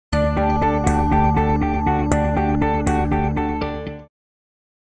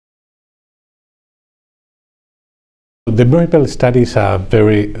The MERIBEL study is a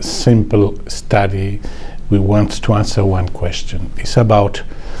very simple study. We want to answer one question. It's about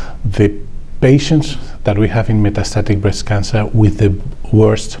the patients that we have in metastatic breast cancer with the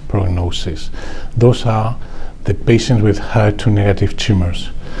worst prognosis. Those are the patients with HER2-negative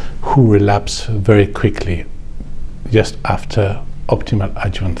tumors who relapse very quickly just after optimal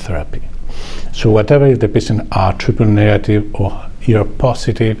adjuvant therapy. So whatever if the patient are triple negative or ER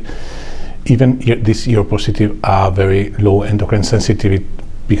positive, even these ER positive are very low endocrine sensitivity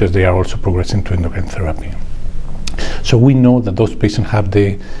because they are also progressing to endocrine therapy. So we know that those patients have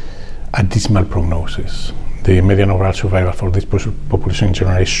a dismal prognosis. The median overall survival for this population in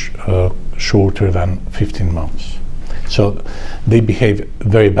general is shorter than 15 months. So they behave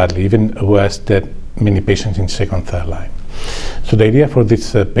very badly, even worse than many patients in second, third line. So the idea for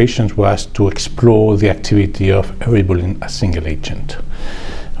these patients was to explore the activity of eribulin as single agent.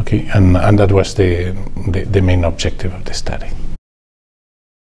 Okay, and that was the main objective of the study.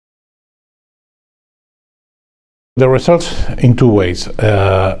 The results in two ways.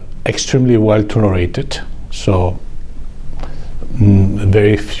 Extremely well tolerated, so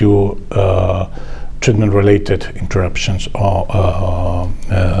very few treatment-related interruptions or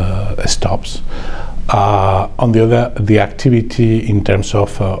stops. On the other, the activity in terms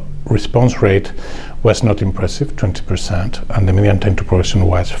of response rate was not impressive, 20%, and the median time to progression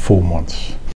was 4 months.